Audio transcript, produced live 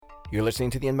You're listening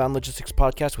to the Inbound Logistics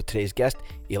Podcast with today's guest,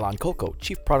 Ilan Kolko,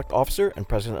 Chief Product Officer and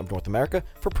President of North America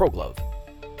for ProGlove.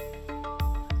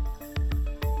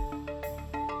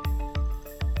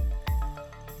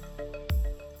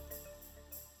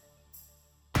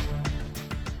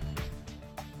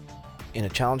 In a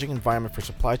challenging environment for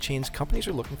supply chains, companies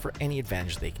are looking for any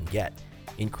advantage they can get.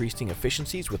 Increasing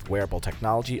efficiencies with wearable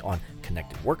technology on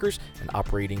connected workers and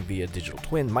operating via digital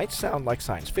twin might sound like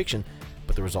science fiction,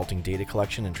 but the resulting data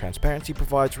collection and transparency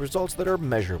provides results that are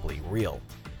measurably real.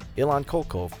 Ilan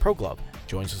Kolko of ProGlove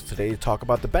joins us today to talk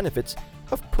about the benefits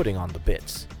of putting on the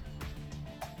bits.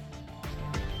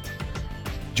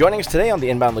 Joining us today on the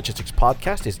Inbound Logistics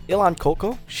Podcast is Ilan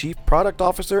Kolko, Chief Product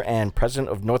Officer and President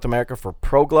of North America for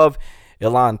ProGlove.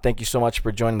 Ilan, thank you so much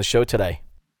for joining the show today.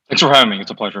 Thanks for having me.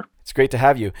 It's a pleasure. It's great to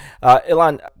have you.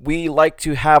 Ilan, we like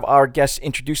to have our guests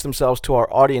introduce themselves to our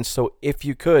audience, so if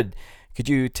you could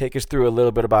you take us through a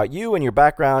little bit about you and your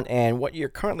background and what you're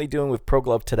currently doing with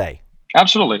ProGlove today?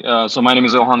 Absolutely. So my name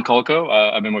is Ilan Kolko.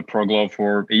 I've been with ProGlove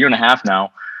for a year and a half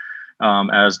now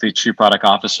as the Chief Product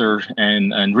Officer,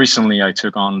 and recently I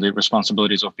took on the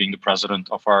responsibilities of being the President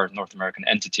of our North American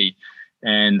entity.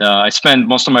 And I spent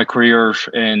most of my career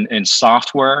in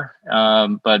software,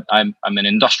 but I'm an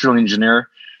industrial engineer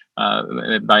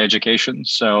by education.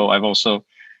 So I've also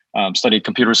studied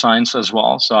computer science as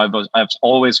well. So I've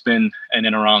always been in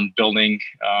and around building,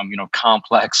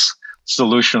 complex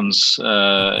solutions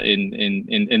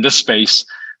in this space.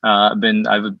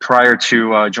 Prior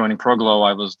to joining ProGlove,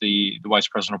 I was the Vice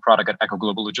President of Product at Echo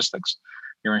Global Logistics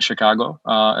here in Chicago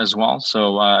as well.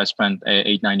 So I spent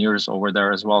 8-9 years over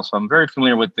there as well. So I'm very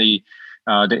familiar with the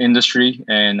industry,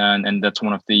 and that's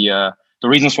one of the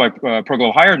reasons why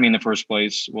ProGlove hired me in the first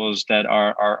place was that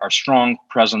our strong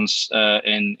presence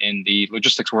in the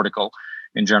logistics vertical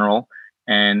in general,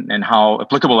 and how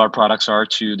applicable our products are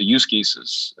to the use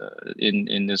cases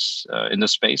in this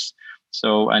space.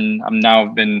 So, and I'm now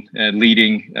been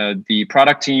leading the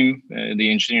product team,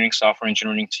 the software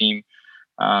engineering team,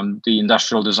 the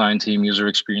industrial design team, user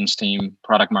experience team,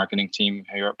 product marketing team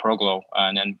here at ProGlove,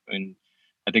 and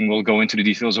I think we'll go into the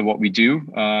details of what we do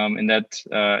in that,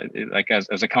 like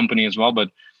as a company as well. But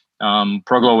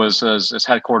ProGlove is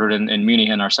headquartered in Munich,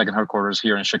 and our second headquarters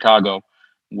here in Chicago,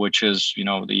 which is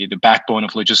the backbone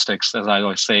of logistics, as I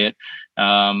always say it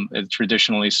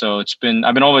traditionally. So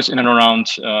I've been always in and around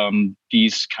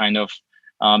these kind of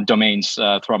domains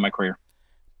throughout my career.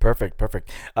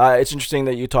 Perfect. It's interesting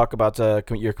that you talk about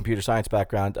your computer science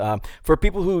background. For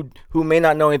people who may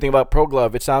not know anything about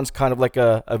ProGlove, it sounds kind of like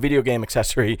a video game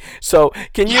accessory. So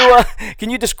can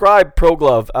you describe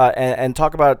ProGlove and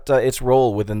talk about its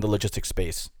role within the logistics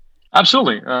space?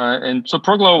 Absolutely. And so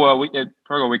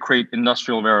ProGlove, we create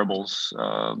industrial wearables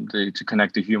to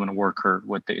connect the human worker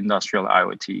with the industrial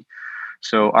IoT.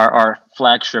 So our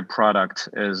flagship product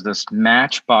is this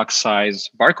matchbox size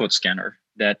barcode scanner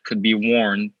that could be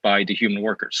worn by the human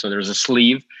workers. So there's a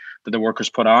sleeve that the workers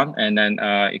put on, and then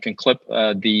you can clip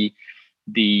the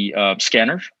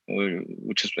scanner,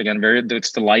 which is again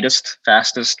it's the lightest,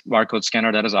 fastest barcode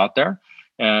scanner that is out there,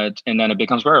 and then it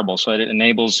becomes wearable. So it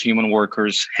enables human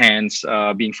workers' hands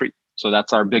being free. So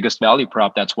that's our biggest value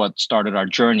prop. That's what started our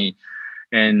journey,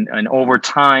 and over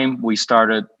time we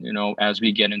started, as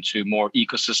we get into more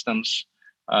ecosystems,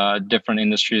 different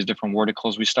industries, different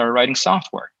verticals, we started writing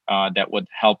software that would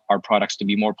help our products to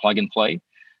be more plug and play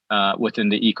within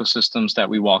the ecosystems that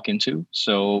we walk into.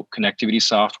 So connectivity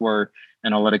software,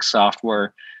 analytics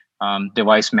software,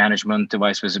 device management,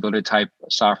 device visibility type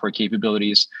software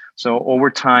capabilities. So over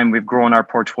time, we've grown our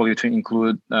portfolio to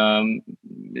include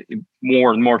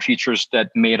more and more features that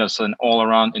made us an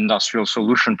all-around industrial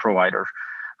solution provider,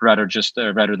 rather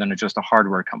than just a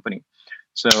hardware company.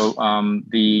 So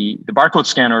the barcode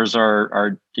scanners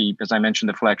are as I mentioned,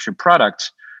 the flagship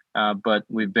product, but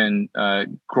we've been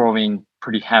growing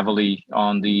pretty heavily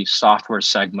on the software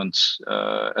segments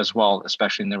as well,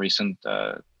 especially in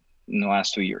the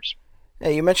last 2 years. Yeah,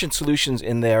 you mentioned solutions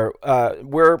in there.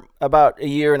 We're about a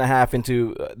year and a half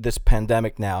into this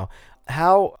pandemic now.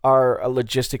 How are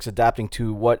logistics adapting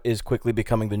to what is quickly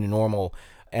becoming the new normal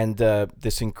and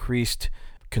this increased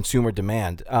consumer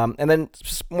demand? And then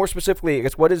more specifically, I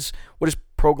guess, what is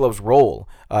ProGlove's role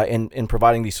in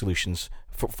providing these solutions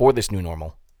for this new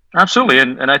normal? Absolutely,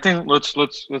 and I think let's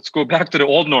go back to the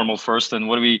old normal first, and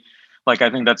what do we like? I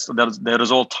think that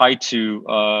is all tied to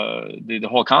the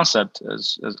whole concept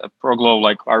as a ProGlove.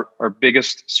 Like our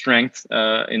biggest strength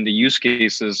in the use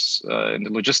cases in the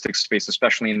logistics space,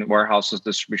 especially in the warehouses,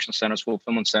 distribution centers,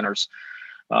 fulfillment centers,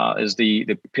 is the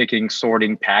picking,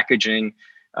 sorting, packaging,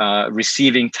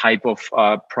 receiving type of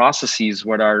processes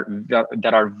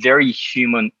that are very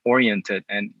human oriented,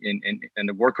 and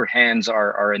the worker hands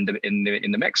are in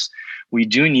the mix. We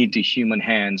do need the human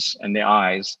hands and the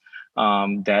eyes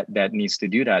that needs to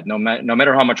do that. No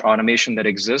matter how much automation that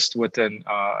exists within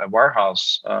a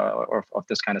warehouse or of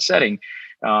this kind of setting,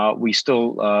 we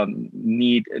still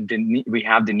we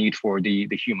have the need for the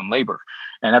human labor,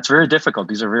 and that's very difficult.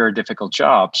 These are very difficult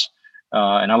jobs.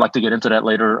 And I'd like to get into that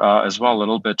later as well, a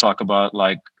little bit, talk about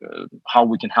like how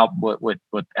we can help with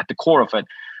at the core of it.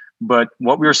 But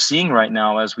what we're seeing right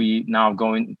now, as we now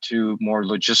go into more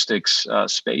logistics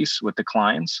space with the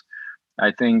clients,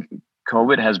 I think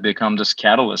COVID has become this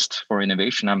catalyst for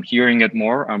innovation. I'm hearing it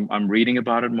more. I'm reading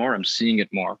about it more. I'm seeing it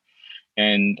more,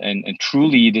 and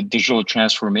truly the digital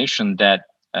transformation that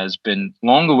has been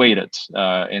long awaited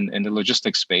in the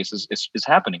logistics space is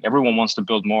happening. Everyone wants to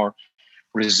build more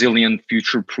resilient,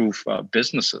 future-proof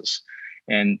businesses,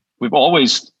 and we've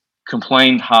always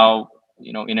complained how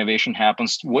innovation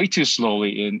happens way too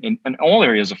slowly in all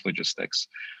areas of logistics.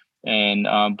 And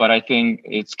but I think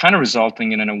it's kind of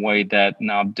resulting in a way that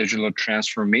now digital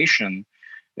transformation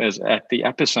is at the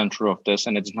epicenter of this,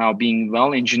 and it's now being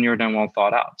well engineered and well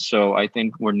thought out. So I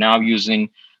think we're now using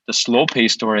the slow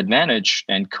pace to our advantage,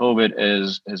 and COVID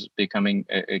is becoming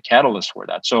a catalyst for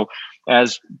that. So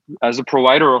as a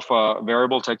provider of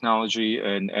variable technology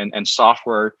and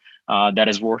software that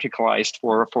is verticalized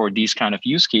for these kind of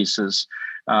use cases,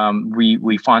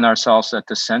 we find ourselves at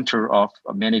the center of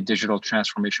many digital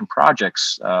transformation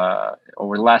projects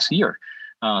over the last year.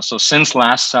 So since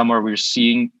last summer, we're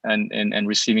seeing and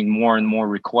receiving more and more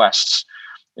requests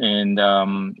in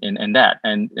that,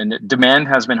 and the demand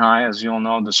has been high. As you all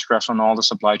know, the stress on all the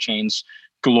supply chains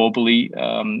globally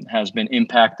has been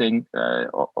impacting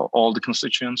all the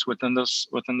constituents within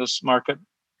this market.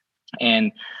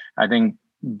 And I think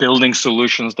building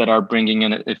solutions that are bringing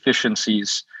in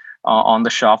efficiencies on the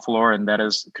shop floor, and that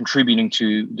is contributing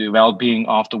to the well-being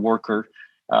of the worker,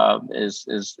 is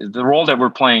the role that we're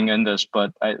playing in this.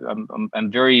 But I'm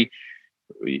very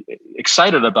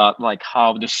excited about like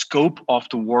how the scope of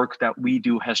the work that we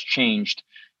do has changed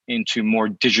into more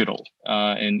digital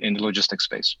in the logistics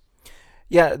space.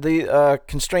 Yeah, the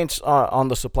constraints on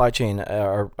the supply chain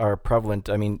are prevalent.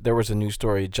 I mean, there was a news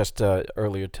story just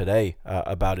earlier today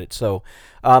about it. So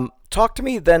talk to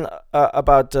me then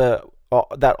about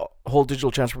that whole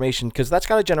digital transformation, because that's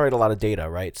got to generate a lot of data,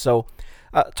 right? So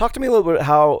talk to me a little bit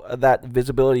how that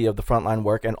visibility of the frontline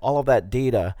work and all of that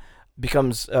data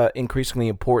becomes increasingly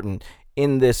important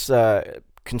in this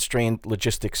constrained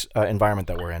logistics environment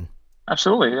that we're in.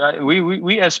 Absolutely.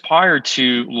 We aspire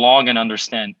to log and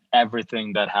understand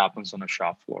everything that happens on the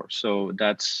shop floor. So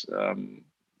that's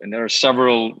and there are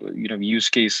several use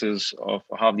cases of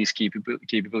how these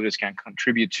capabilities can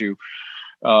contribute to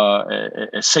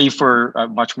a safer,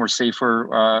 much more safer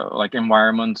like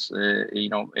environment,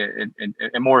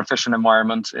 a more efficient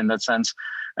environment in that sense.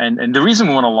 And the reason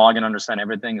we want to log and understand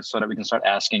everything is so that we can start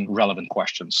asking relevant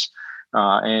questions.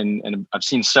 And I've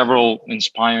seen several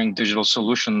inspiring digital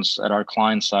solutions at our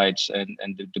client sites, and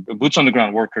the boots on the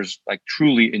ground workers like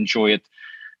truly enjoy it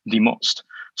the most.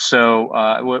 So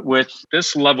with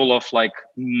this level of like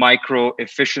micro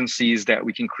efficiencies that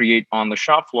we can create on the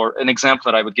shop floor, an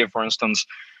example that I would give, for instance,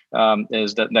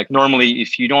 is that like normally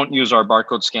if you don't use our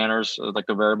barcode scanners, like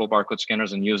the variable barcode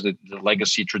scanners, and use the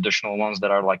legacy traditional ones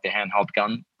that are like the handheld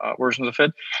gun versions of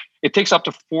it, it takes up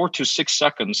to 4 to 6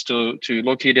 seconds to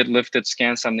locate it, lift it,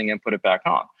 scan something, and put it back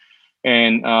on.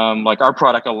 And like our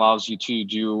product allows you to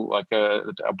do like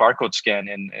a barcode scan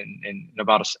in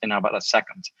about a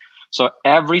second. So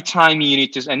every time you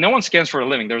need to, and no one scans for a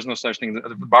living, there's no such thing. The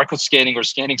barcode scanning or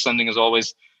scanning something is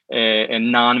always a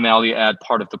non-value add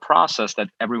part of the process that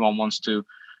everyone wants to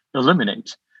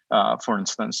eliminate, for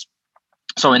instance.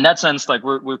 So in that sense, like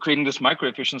we're creating this micro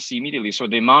efficiency immediately. So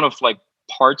the amount of like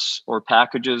parts or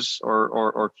packages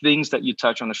or things that you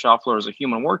touch on the shop floor as a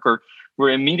human worker,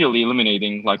 we're immediately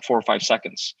eliminating like 4 or 5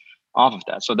 seconds off of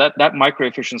that. So that micro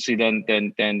efficiency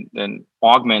then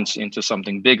augments into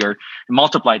something bigger.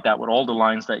 Multiply that with all the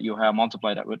lines that you have,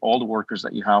 multiply that with all the workers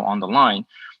that you have on the line.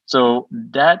 So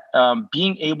that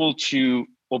being able to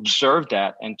observe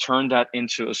that and turn that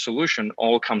into a solution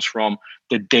all comes from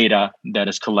the data that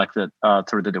is collected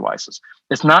through the devices.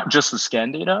 It's not just the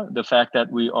scan data. The fact that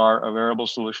we are a wearable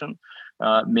solution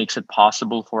makes it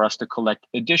possible for us to collect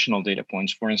additional data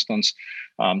points. For instance,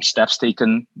 steps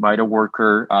taken by the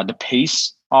worker, the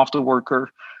pace of the worker.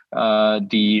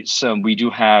 So we do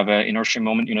have an inertia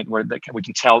moment unit where we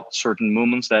can tell certain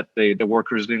movements that the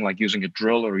worker is doing, like using a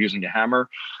drill or using a hammer.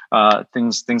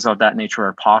 Things of that nature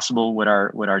are possible with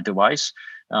our device.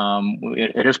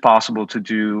 It is possible to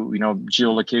do,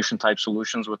 geolocation type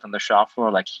solutions within the shop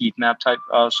floor, like heat map type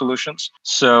solutions.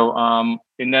 So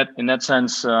in that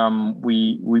sense,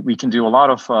 we can do a lot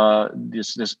of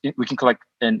this. We can collect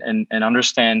and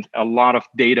understand a lot of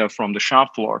data from the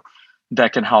shop floor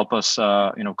that can help us,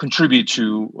 contribute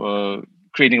to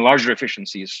creating larger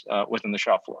efficiencies within the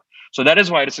shop floor. So that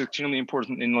is why it's extremely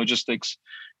important in logistics,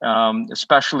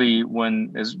 especially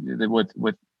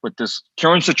with this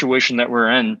current situation that we're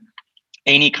in.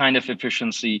 Any kind of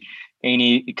efficiency,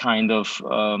 any kind of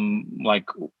like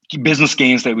business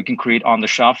gains that we can create on the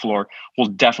shop floor will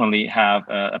definitely have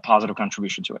a positive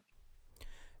contribution to it.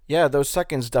 Yeah, those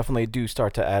seconds definitely do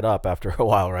start to add up after a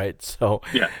while, right? So,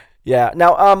 Yeah. yeah.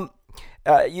 Now,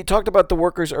 you talked about the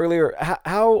workers earlier.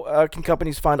 How can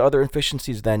companies find other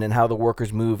efficiencies then, and how the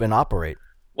workers move and operate?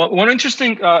 Well, one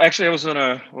interesting. Actually, I was in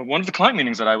one of the client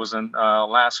meetings that I was in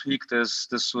last week. This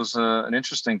was an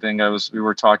interesting thing. We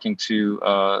were talking to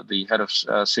the head of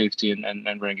safety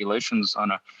and regulations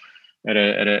at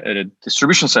a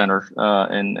distribution center,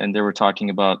 and they were talking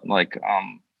about like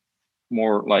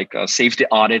more like a safety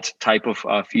audit type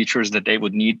of features that they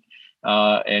would need,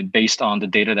 and based on the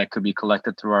data that could be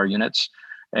collected through our units.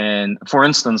 And for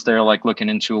instance, they're like looking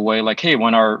into a way like, hey,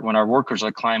 when our workers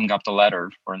are climbing up the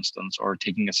ladder, for instance, or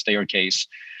taking a staircase,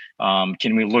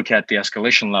 can we look at the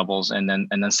escalation levels and then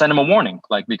send them a warning?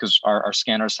 Like, because our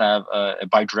scanners have a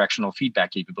bidirectional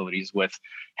feedback capabilities with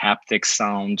haptic,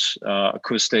 sound,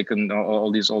 acoustic, and all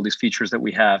these features that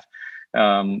we have.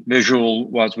 Visual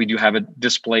was we do have a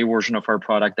display version of our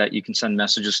product that you can send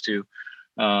messages to,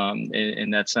 in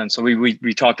that sense. So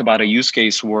we talked about a use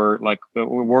case where like a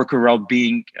worker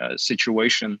well-being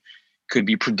situation could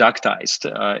be productized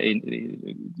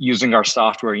in using our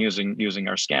software, using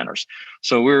our scanners.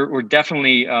 So we're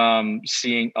definitely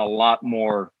seeing a lot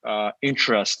more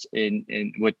interest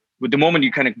in with the moment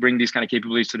you kind of bring these kind of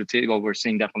capabilities to the table. We're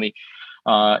seeing definitely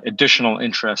additional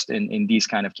interest in these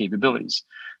kind of capabilities.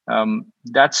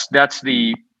 That's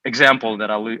the example that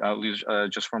I'll use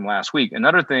just from last week.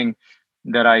 Another thing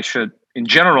that I should, in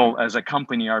general, as a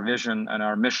company, our vision and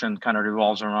our mission kind of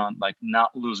revolves around like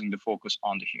not losing the focus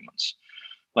on the humans,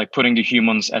 like putting the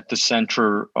humans at the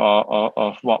center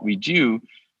of what we do.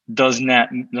 Does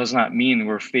not mean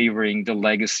we're favoring the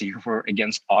legacy or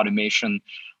against automation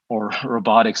or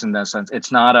robotics in that sense. It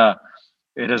is not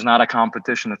a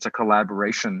competition. It's a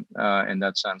collaboration in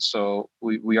that sense. So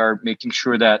we are making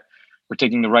sure that we're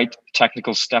taking the right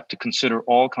technical step to consider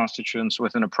all constituents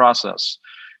within a process.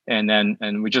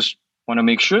 And we just want to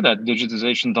make sure that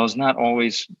digitization does not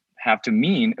always have to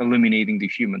mean eliminating the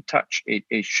human touch.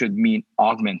 It should mean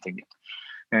augmenting it.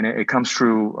 And it comes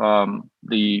through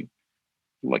the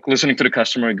like listening to the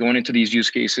customer, going into these use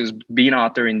cases, being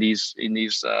out there in these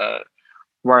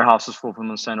warehouses,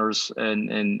 fulfillment centers,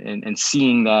 and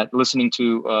seeing that, listening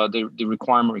to the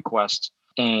requirement requests,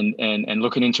 and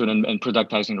looking into it and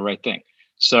productizing the right thing.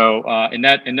 So in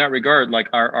that regard, like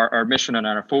our mission and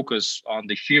our focus on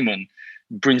the human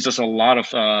brings us a lot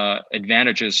of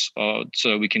advantages.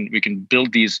 So we can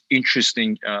build these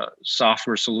interesting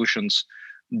software solutions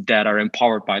that are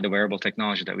empowered by the wearable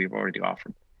technology that we've already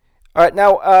offered. All right,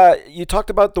 now you talked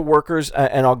about the workers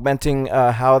and augmenting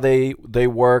how they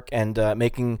work and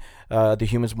making the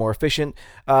humans more efficient.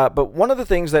 But one of the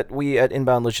things that we at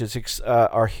Inbound Logistics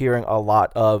are hearing a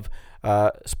lot of,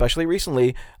 especially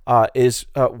recently, is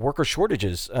worker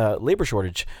shortages, labor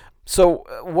shortage. So,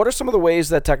 what are some of the ways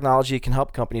that technology can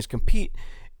help companies compete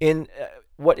in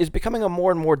what is becoming a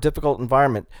more and more difficult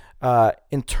environment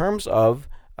in terms of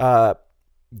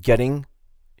getting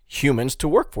humans to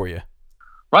work for you?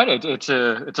 Right, it's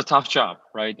a tough job,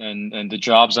 right? And the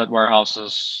jobs at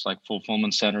warehouses, like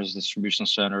fulfillment centers, distribution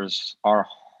centers, are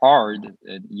hard,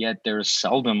 and yet there is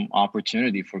seldom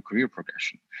opportunity for career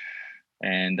progression.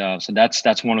 And so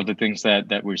that's one of the things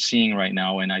that we're seeing right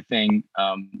now. And I think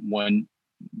when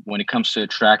it comes to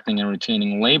attracting and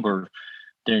retaining labor,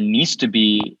 there needs to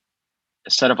be a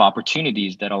set of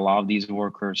opportunities that allow these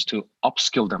workers to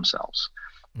upskill themselves,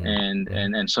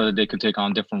 and so that they can take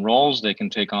on different roles. They can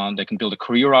build a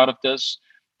career out of this.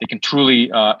 They can truly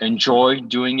enjoy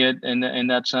doing it in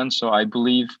that sense. So I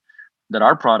believe that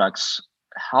our products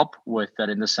help with that,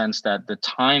 in the sense that the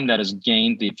time that is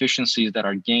gained, the efficiencies that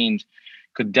are gained,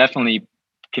 could definitely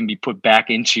can be put back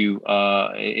into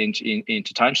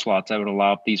time slots that would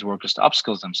allow these workers to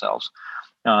upskill themselves.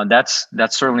 That's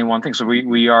certainly one thing. So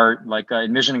we are like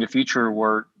envisioning a future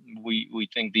where we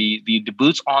think the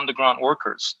boots on the ground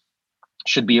workers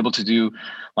should be able to do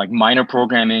like minor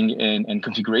programming and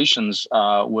configurations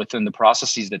within the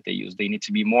processes that they use. They need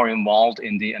to be more involved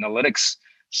in the analytics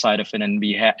side of it, and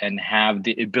and have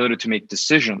the ability to make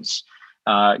decisions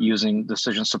using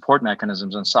decision support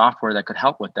mechanisms and software that could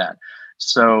help with that.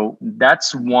 So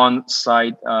that's one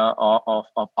side of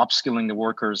upskilling the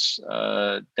workers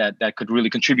that could really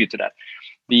contribute to that.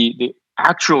 The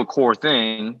actual core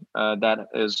thing that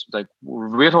is like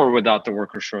with or without the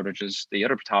worker shortages, the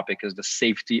other topic is the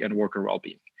safety and worker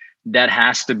well-being. That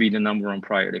has to be the number one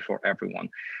priority for everyone.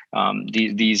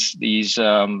 These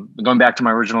going back to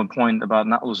my original point about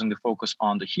not losing the focus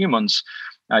on the humans,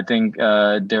 I think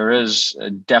there is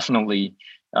definitely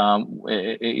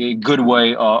a good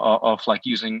way of like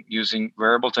using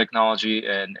wearable technology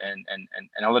and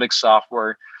analytics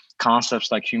software,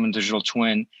 concepts like human digital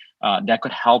twin that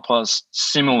could help us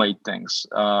simulate things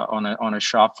on a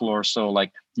shop floor. So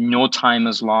like no time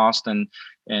is lost, and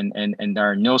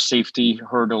there are no safety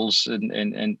hurdles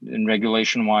and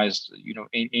regulation wise,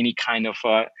 any kind of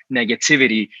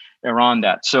negativity around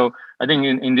that. So I think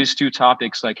in these two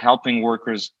topics, like helping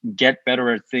workers get better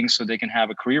at things so they can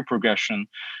have a career progression,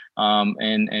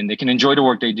 and they can enjoy the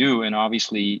work they do, and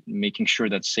obviously making sure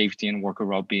that safety and worker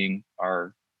well-being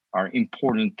are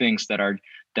important things that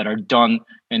are done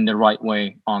in the right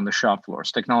way on the shop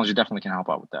floors. Technology definitely can help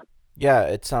out with that. Yeah,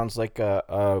 it sounds like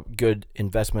a good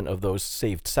investment of those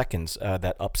saved seconds,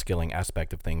 that upskilling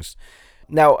aspect of things.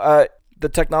 Now, the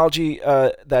technology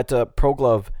that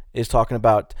ProGlove is talking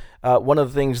about, one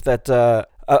of the things that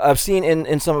I've seen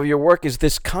in some of your work is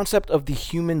this concept of the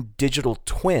human digital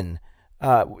twin,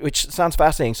 which sounds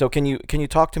fascinating. So can you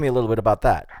talk to me a little bit about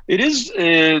that? It is.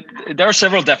 There are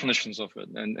several definitions of it,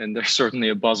 and there's certainly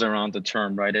a buzz around the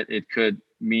term, right? It could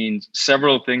mean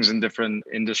several things in different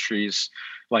industries.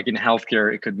 Like in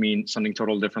healthcare, it could mean something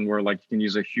totally different, where like you can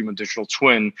use a human digital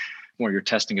twin where you're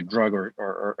testing a drug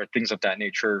or things of that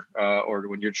nature, or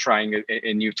when you're trying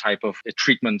a new type of a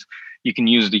treatment, you can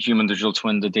use the human digital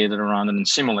twin, the data around it, and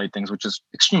simulate things, which is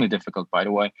extremely difficult, by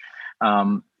the way.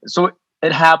 So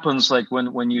it happens like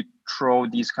when you throw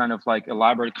these kind of like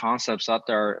elaborate concepts out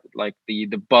there, like the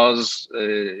buzz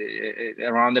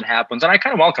around it happens, and I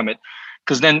kind of welcome it,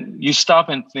 because then you stop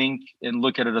and think and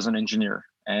look at it as an engineer.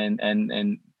 And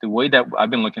the way that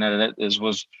I've been looking at it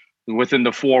was within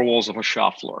the four walls of a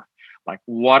shop floor. Like,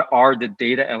 what are the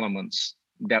data elements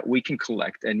that we can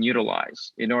collect and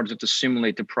utilize in order to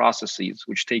simulate the processes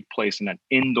which take place in an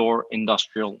indoor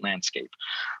industrial landscape?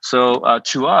 So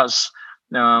to us,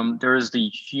 there is the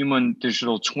human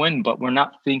digital twin, but we're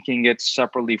not thinking it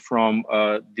separately from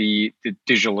the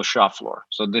digital shop floor.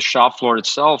 So the shop floor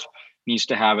itself needs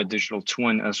to have a digital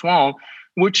twin as well,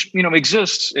 which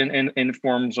exists in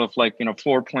forms of like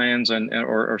floor plans and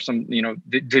or some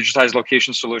digitized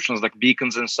location solutions like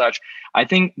beacons and such. I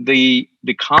think the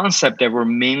concept that we're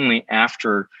mainly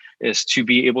after is to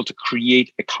be able to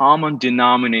create a common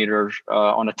denominator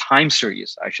on a time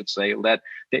series, I should say, that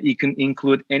you can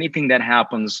include anything that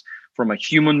happens from a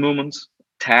human movement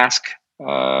task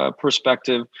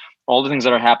perspective, all the things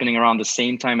that are happening around the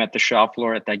same time at the shop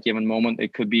floor at that given moment.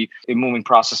 It could be a moving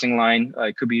processing line.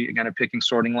 It could be again a picking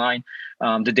sorting line.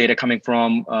 The data coming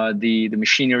from the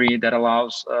machinery that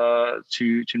allows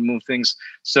to move things.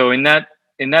 So in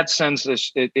that sense,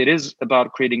 it is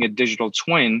about creating a digital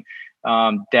twin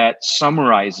that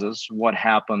summarizes what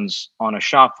happens on a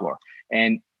shop floor.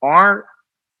 And our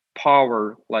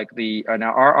power, like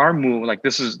our move, like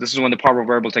this is when the power of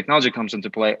wearable technology comes into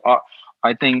play.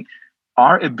 I think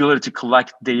our ability to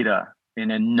collect data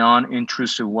in a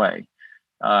non-intrusive way,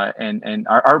 and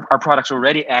our products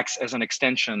already acts as an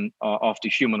extension of the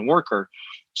human worker,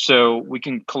 so we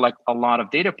can collect a lot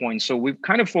of data points. So we've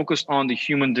kind of focused on the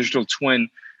human digital twin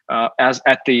as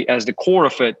the core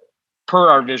of it, per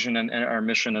our vision and our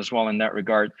mission as well in that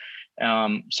regard.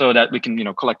 So that we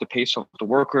can, collect the pace of the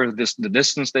worker, the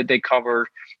distance that they cover,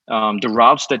 the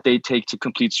routes that they take to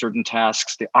complete certain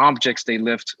tasks, the objects they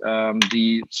lift,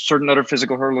 the certain other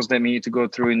physical hurdles they may need to go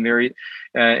through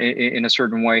in a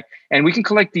certain way. And we can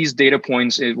collect these data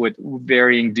points with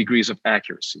varying degrees of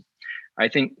accuracy. I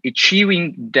think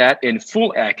achieving that in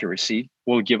full accuracy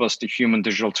will give us the human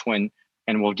digital twin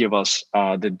and will give us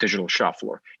the digital shop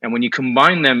floor. And when you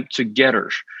combine them together,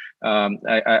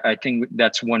 I think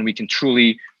that's when we can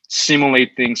truly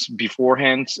simulate things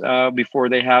beforehand, before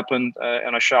they happen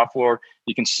on a shop floor.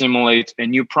 You can simulate a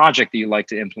new project that you like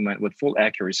to implement with full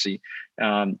accuracy,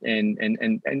 and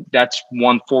that's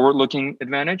one forward-looking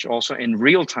advantage. Also, in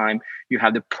real time, you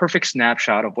have the perfect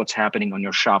snapshot of what's happening on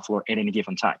your shop floor at any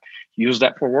given time. Use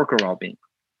that for worker well-being.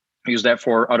 Use that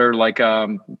for other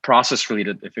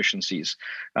process-related efficiencies.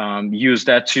 Use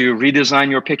that to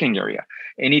redesign your picking area.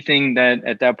 Anything that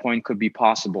at that point could be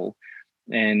possible.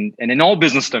 And in all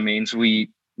business domains, we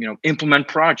implement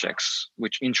projects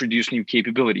which introduce new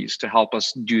capabilities to help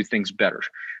us do things better.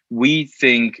 We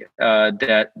think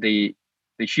that the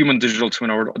human digital twin,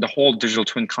 or the whole digital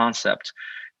twin concept,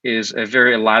 is a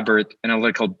very elaborate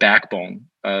analytical backbone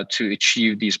to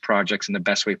achieve these projects in the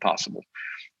best way possible.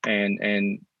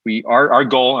 And our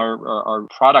goal, our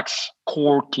product's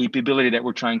core capability that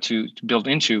we're trying to build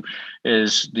into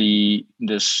is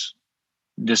this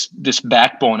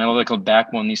backbone, analytical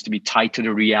backbone, needs to be tied to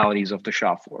the realities of the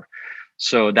shop floor.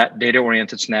 So that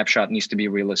data-oriented snapshot needs to be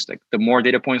realistic. The more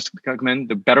data points come in,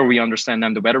 the better we understand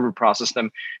them, the better we process them,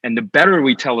 and the better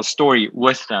we tell a story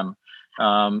with them.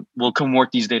 We'll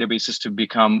convert these databases to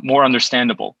become more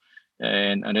understandable,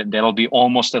 and that'll be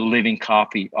almost a living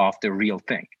copy of the real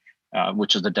thing,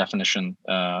 which is the definition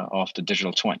of the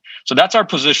digital twin. So that's our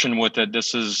position with it.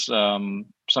 This is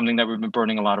something that we've been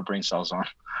burning a lot of brain cells on.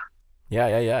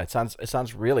 Yeah. It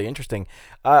sounds really interesting.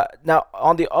 Now,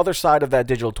 on the other side of that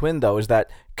digital twin, though, is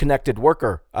that connected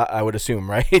worker. I would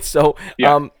assume, right? So,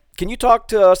 yeah. Can you talk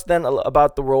to us then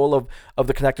about the role of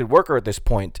the connected worker at this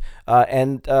point,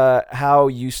 and how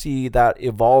you see that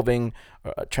evolving,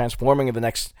 transforming in the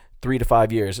next 3 to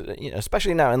 5 years,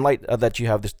 especially now in light that you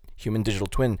have this human digital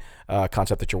twin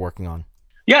concept that you're working on?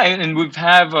 Yeah, and we've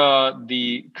have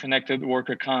the connected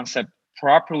worker concept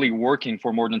properly working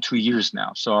for more than 2 years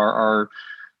now. So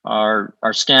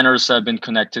our scanners have been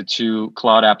connected to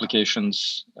cloud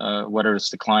applications, whether it's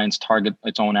the client's target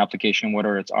its own application,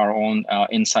 whether it's our own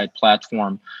Insight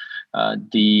platform.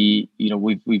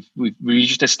 We've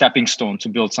reached a stepping stone to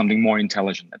build something more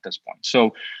intelligent at this point.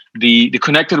 So the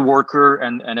connected worker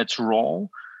and its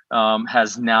role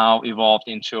has now evolved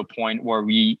into a point where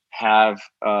we have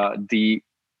the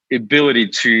ability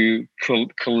to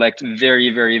collect very,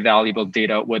 very valuable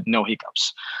data with no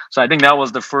hiccups. So I think that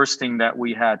was the first thing that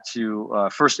we had to,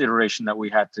 first iteration that we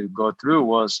had to go through,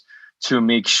 was to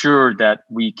make sure that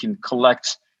we can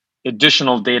collect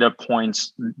additional data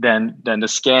points than the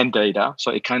scan data.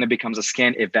 So it kind of becomes a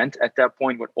scan event at that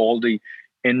point, with all the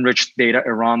enriched data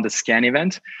around the scan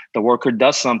event. The worker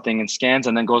does something and scans,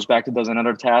 and then goes back to does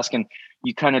another task, and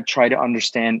you kind of try to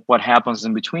understand what happens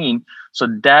in between. So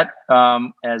that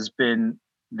has been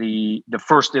the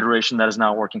first iteration that is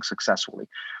now working successfully.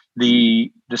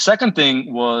 The second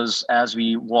thing was, as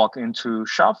we walk into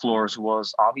shop floors,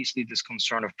 was obviously this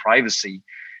concern of privacy,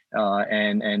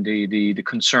 and the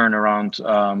concern around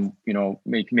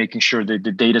making sure that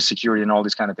the data security and all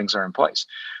these kind of things are in place.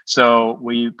 So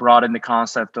we brought in the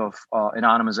concept of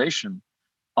anonymization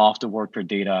of the worker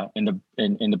data in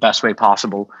the best way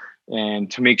possible,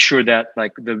 and to make sure that,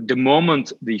 like, the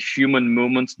moment the human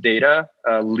movement data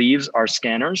leaves our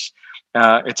scanners,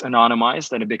 it's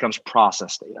anonymized and it becomes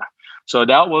process data. So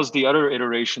that was the other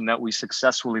iteration that we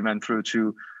successfully went through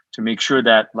to make sure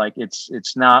that, like,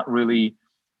 it's not really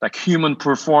like human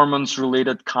performance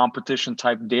related competition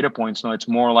type data points. No, it's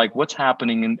more like what's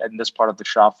happening in this part of the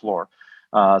shop floor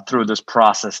through this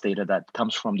process data that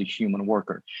comes from the human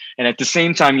worker. And at the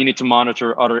same time, you need to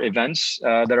monitor other events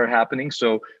that are happening.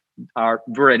 So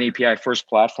we're an API first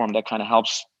platform that kind of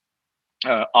helps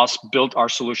us build our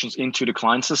solutions into the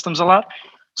client systems a lot.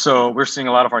 So we're seeing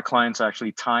a lot of our clients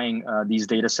actually tying these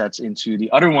data sets into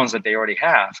the other ones that they already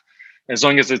have. As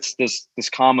long as it's this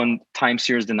common time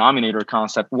series denominator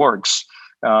concept works,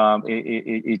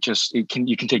 you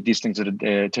can take these things to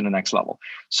the next level.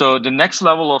 So the next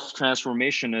level of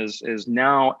transformation is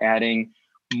now adding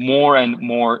more and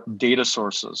more data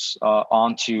sources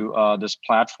onto this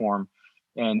platform,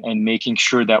 and making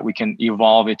sure that we can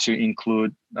evolve it to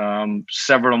include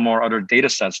several more other data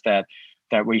sets that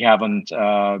we haven't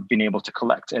been able to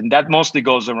collect. And that mostly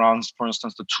goes around, for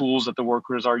instance, the tools that the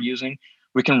workers are using.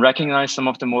 We can recognize some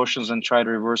of the motions and try to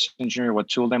reverse engineer what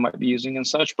tool they might be using and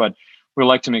such, but we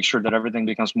like to make sure that everything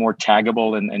becomes more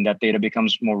taggable and that data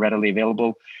becomes more readily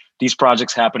available. These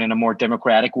projects happen in a more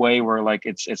democratic way, where, like,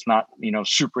 it's not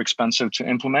super expensive to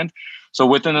implement. So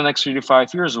within the next 3 to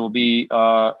 5 years, we'll be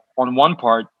on one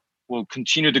part, we'll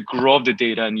continue to grow the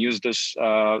data and use this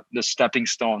stepping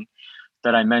stone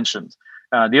that I mentioned.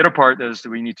 The other part is that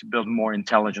we need to build more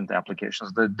intelligent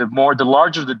applications. The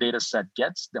larger the data set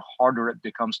gets, the harder it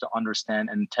becomes to understand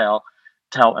and tell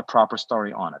a proper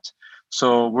story on it.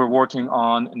 So we're working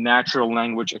on natural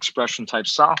language expression type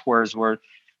software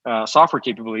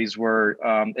capabilities where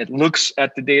it looks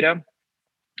at the data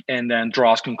and then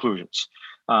draws conclusions.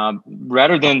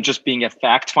 Rather than just being a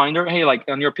fact finder. Hey, like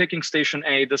on your picking station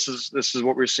A, this is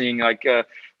what we're seeing. Like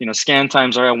scan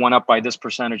times are went up by this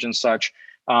percentage and such.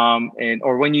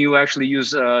 Or when you actually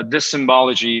use this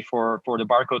symbology for the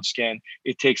barcode scan,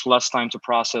 it takes less time to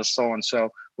process, so and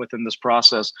so. within this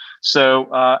process. So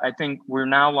I think we're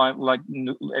now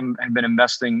have been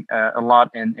investing a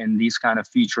lot in these kind of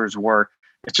features where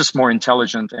it's just more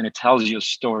intelligent and it tells you a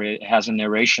story. It has a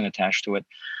narration attached to it.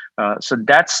 So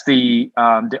that's the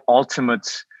ultimate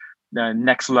the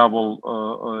next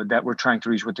level that we're trying to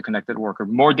reach with the connected worker.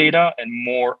 More data and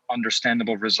more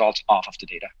understandable results off of the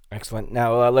data. Excellent.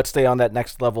 Now let's stay on that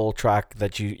next level track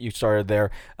that you started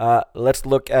there. Let's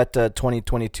look at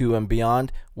 2022 and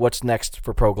beyond. What's next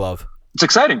for ProGlove? It's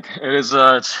exciting. It is.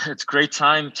 It's great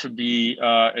time to be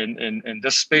in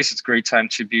this space. It's great time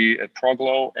to be at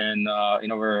ProGlove, and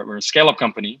we're a scale-up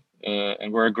company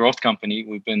and we're a growth company.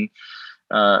 We've been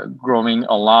growing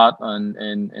a lot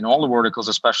in all the verticals,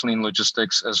 especially in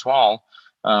logistics as well.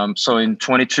 So in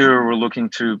 22, we're looking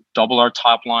to double our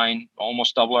top line,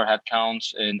 almost double our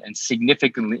headcounts, and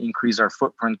significantly increase our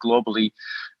footprint globally.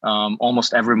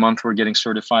 Almost every month, we're getting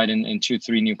certified in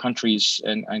 2-3 new countries,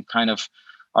 and kind of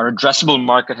our addressable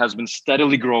market has been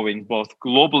steadily growing both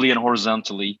globally and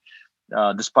horizontally,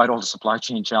 despite all the supply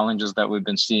chain challenges that we've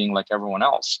been seeing like everyone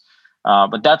else.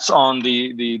 But that's on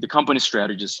the company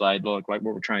strategy side, like what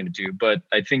we're trying to do. But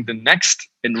I think the next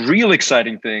and real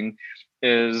exciting thing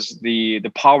is the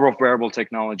power of wearable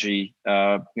technology,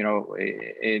 and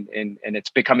it's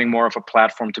becoming more of a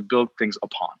platform to build things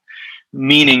upon.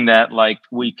 Meaning that like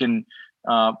we can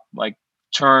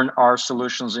turn our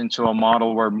solutions into a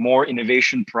model where more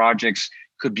innovation projects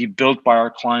could be built by our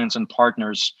clients and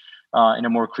partners in a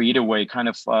more creative way, kind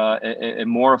of a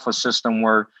more of a system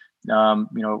where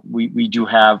we do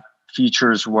have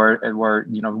features where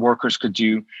workers could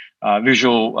do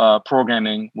visual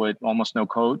programming with almost no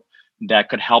code that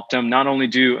could help them not only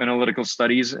do analytical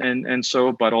studies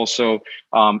but also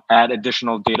add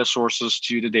additional data sources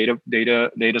to the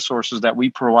data sources that we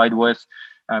provide with,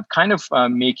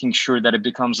 making sure that it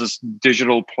becomes this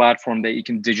digital platform that you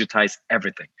can digitize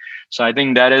everything. So I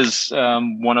think that is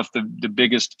one of the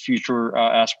biggest future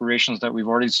aspirations that we've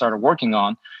already started working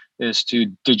on, is to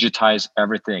digitize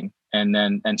everything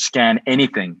and scan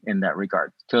anything in that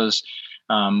regard. Because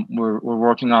we're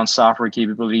working on software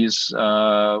capabilities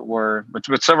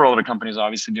with several other companies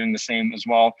obviously doing the same as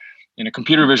well, in a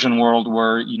computer vision world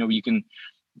where you can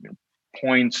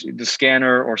point the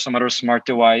scanner or some other smart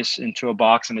device into a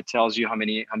box and it tells you how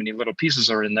many little pieces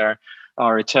are in there,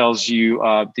 or it tells you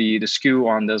the SKU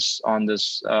on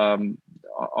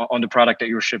the product that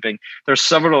you're shipping. There's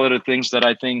several other things that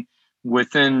I think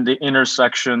within the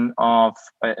intersection of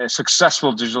a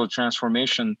successful digital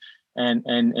transformation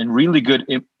and really good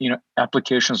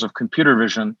applications of computer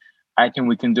vision, I think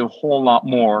we can do a whole lot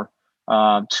more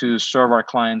to serve our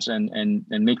clients and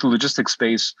make the logistics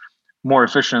space more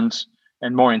efficient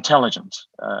and more intelligent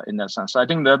in that sense. So I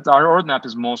think that our roadmap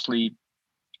is mostly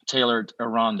tailored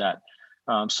around that.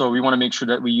 So we want to make sure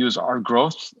that we use our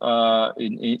growth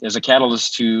as a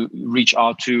catalyst to reach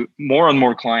out to more and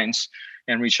more clients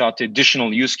and reach out to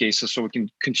additional use cases, so we can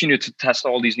continue to test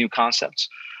all these new concepts,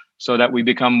 so that we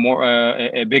become more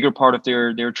a bigger part of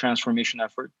their transformation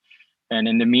effort. And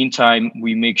in the meantime,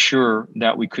 we make sure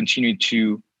that we continue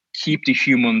to keep the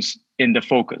humans in the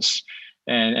focus,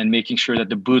 and making sure that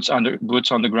the boots on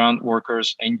the ground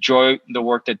workers enjoy the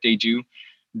work that they do.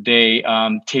 They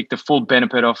take the full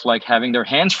benefit of like having their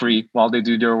hands free while they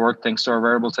do their work, thanks to our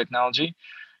wearable technology,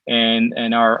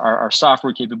 and our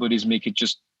software capabilities make it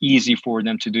just easy for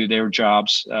them to do their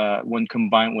jobs when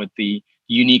combined with the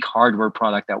unique hardware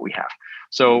product that we have.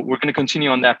 So we're going to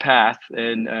continue on that path,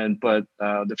 but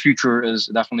the future is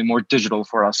definitely more digital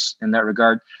for us in that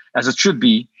regard, as it should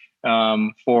be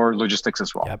for logistics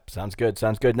as well. Yep, sounds good.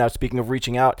 Now, speaking of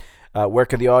reaching out, where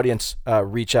can the audience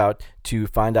reach out to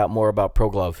find out more about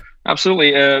ProGlove?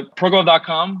 Absolutely.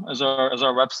 ProGlove.com is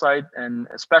our website, and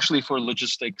especially for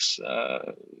logistics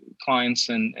clients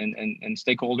and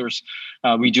stakeholders,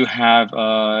 we do have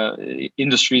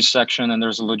industry section, and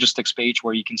there's a logistics page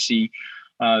where you can see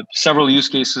several use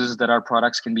cases that our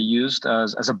products can be used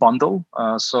as a bundle.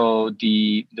 So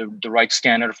the right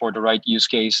scanner for the right use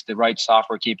case, the right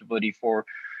software capability for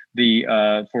the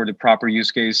proper use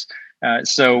case.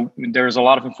 So there's a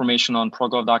lot of information on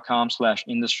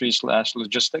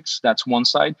proglove.com/industry/logistics. That's one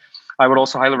side. I would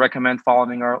also highly recommend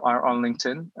following our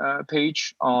LinkedIn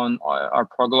page, on our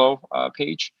ProGlove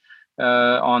page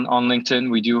on LinkedIn.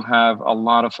 We do have a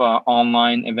lot of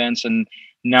online events, and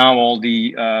now all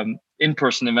the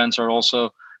in-person events are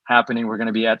also happening. We're going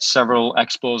to be at several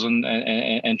expos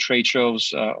and trade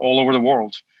shows all over the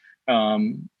world.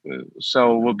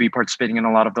 So we'll be participating in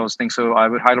a lot of those things. So I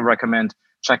would highly recommend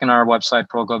checking our website,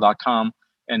 proglove.com,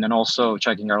 and then also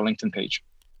checking our LinkedIn page.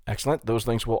 Excellent. Those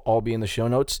links will all be in the show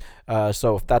notes.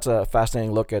 So if that's a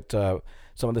fascinating look at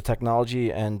some of the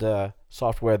technology and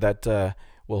software that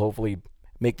will hopefully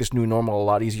make this new normal a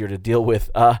lot easier to deal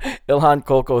with. Ilhan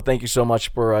Kolko, thank you so much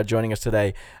for joining us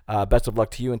today. Best of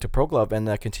luck to you and to ProGlove,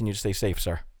 and continue to stay safe,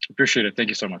 sir. Appreciate it. Thank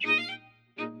you so much.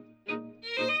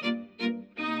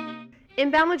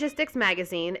 Inbound Logistics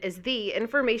Magazine is the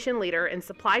information leader in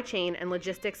supply chain and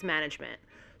logistics management.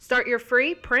 Start your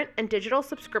free print and digital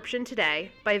subscription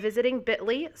today by visiting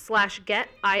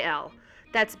bit.ly/getil.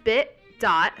 That's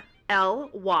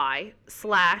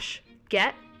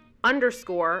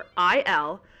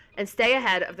bit.ly/get_IL and stay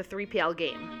ahead of the 3PL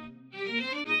game.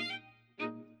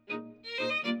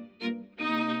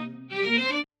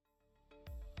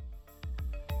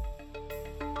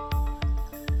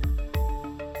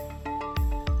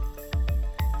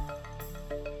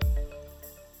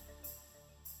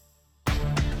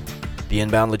 The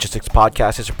Inbound Logistics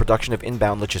Podcast is a production of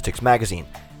Inbound Logistics Magazine.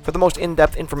 For the most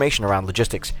in-depth information around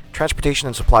logistics, transportation,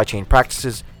 and supply chain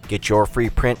practices, get your free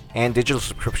print and digital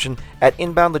subscription at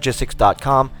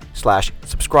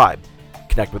inboundlogistics.com/subscribe.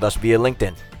 Connect with us via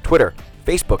LinkedIn, Twitter,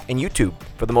 Facebook, and YouTube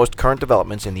for the most current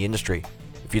developments in the industry.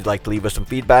 If you'd like to leave us some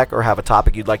feedback or have a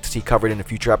topic you'd like to see covered in a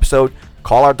future episode,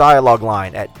 call our dialogue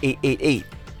line at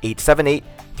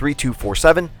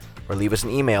 888-878-3247 or leave us an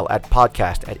email at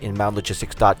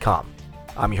podcast@inboundlogistics.com.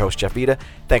 I'm your host, Jeff Vita.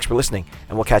 Thanks for listening,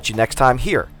 and we'll catch you next time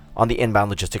here on the Inbound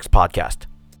Logistics Podcast.